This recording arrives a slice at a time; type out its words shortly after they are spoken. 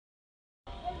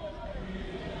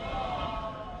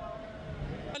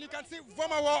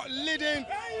Vomawa leading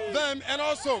them, and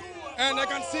I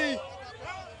can see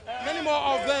many more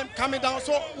of them coming down.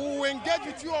 So we will engage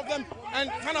with few of them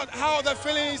and find out how the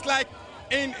feeling is like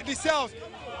in the cells.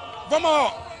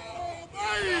 Vomawa.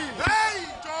 Hey!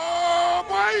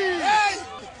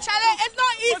 Charlie, it's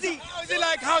not easy. How is it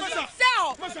like? How's it?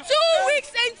 Cell. 2 weeks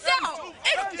in cell.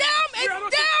 It's damn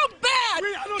bad. We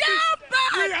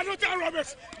are not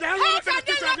robbers. How can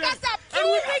they lock us up? 2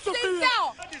 weeks in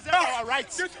cell. Our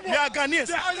rights. We are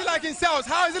Ghanaians. How is it like in cells?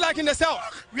 How is it like in the cell?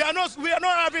 We are not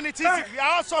having it easy. We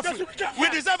are all suffering. We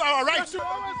deserve our rights.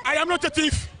 I am not a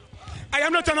thief. I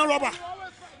am not an armed robber.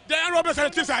 The armed robbers and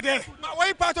the thieves are there. But were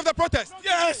you part of the protest?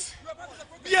 Yes.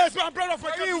 Yes, but I'm proud of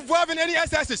it. Are you involved in any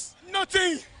excesses?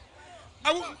 Nothing.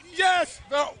 Yes.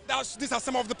 Well, these are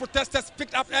some of the protesters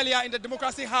picked up earlier in the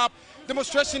Democracy Hub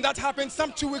demonstration that happened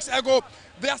some 2 weeks ago.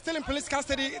 They are still in police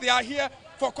custody. They are here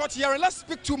for court hearing. Let's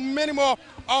speak to many more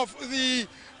of the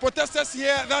protesters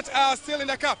here that are still in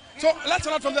the camp. So let's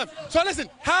learn from them. So listen,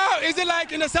 how is it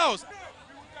like in the cells?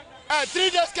 3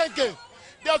 days kenke.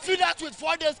 They feed us with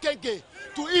 4 days kenke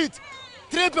to eat.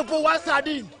 3 people, 1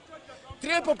 sardine.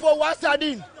 3 people, 1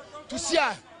 sardine to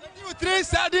share. 3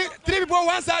 sardine, 3 people,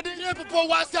 1 sardine. 3 people,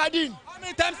 1 sardine. How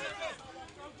many times?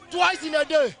 Twice in a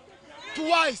day.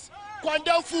 Twice.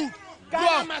 Condemn food.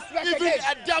 Bro, even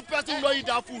a deaf person don't eat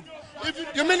that food.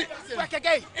 You mean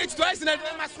it's twice in a day?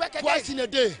 Twice in a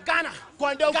day. Ghana.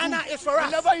 Ghana is for us.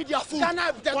 We never eat their food.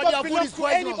 Ghana does But not their belong food is to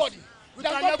anybody. We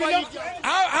can never eat their food.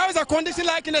 How is the condition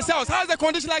like in the cells? How is the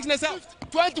condition like in the cells?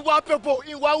 21 people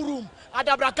in 1 room at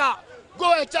Abraka.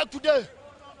 Go and check today.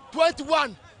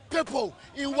 21 people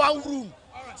in 1 room.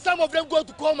 Some of them go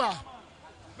to coma.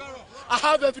 I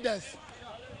have evidence.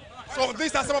 So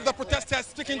these are some of the protesters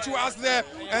speaking to us there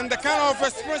and the kind of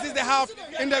experiences they have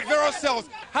in the various cells.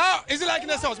 How is it like in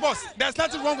the cells? Boss, there's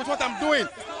nothing wrong with what I'm doing.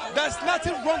 There's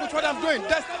nothing wrong with what I'm doing.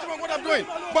 There's nothing wrong with what I'm doing.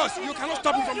 Boss, you cannot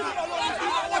stop me from doing it.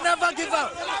 I will never give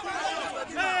up.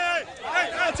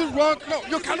 Nothing wrong. No,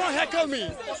 you cannot heckle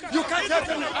me. You can't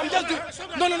heckle me. I'm just doing.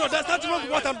 No. There's nothing wrong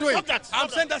with what I'm doing. I'm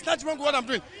saying there's nothing wrong with what I'm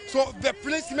doing. So the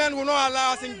policemen will not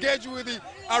allow us to engage with the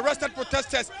arrested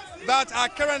protesters that are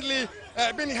currently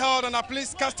being held under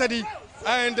police custody,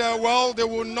 and well, they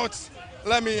will not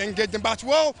let me engage them. But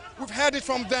well, we've heard it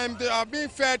from them. They are being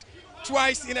fed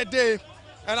twice in a day,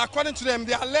 and according to them,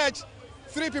 they allege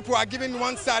 3 people are given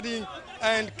 1 sardine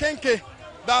and kenke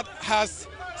that has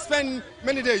spent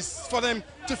many days for them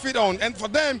to feed on. And for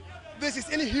them, this is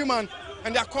inhuman,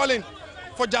 and they are calling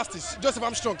for justice. Joseph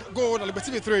Armstrong, go on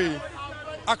TV3,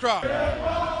 Accra.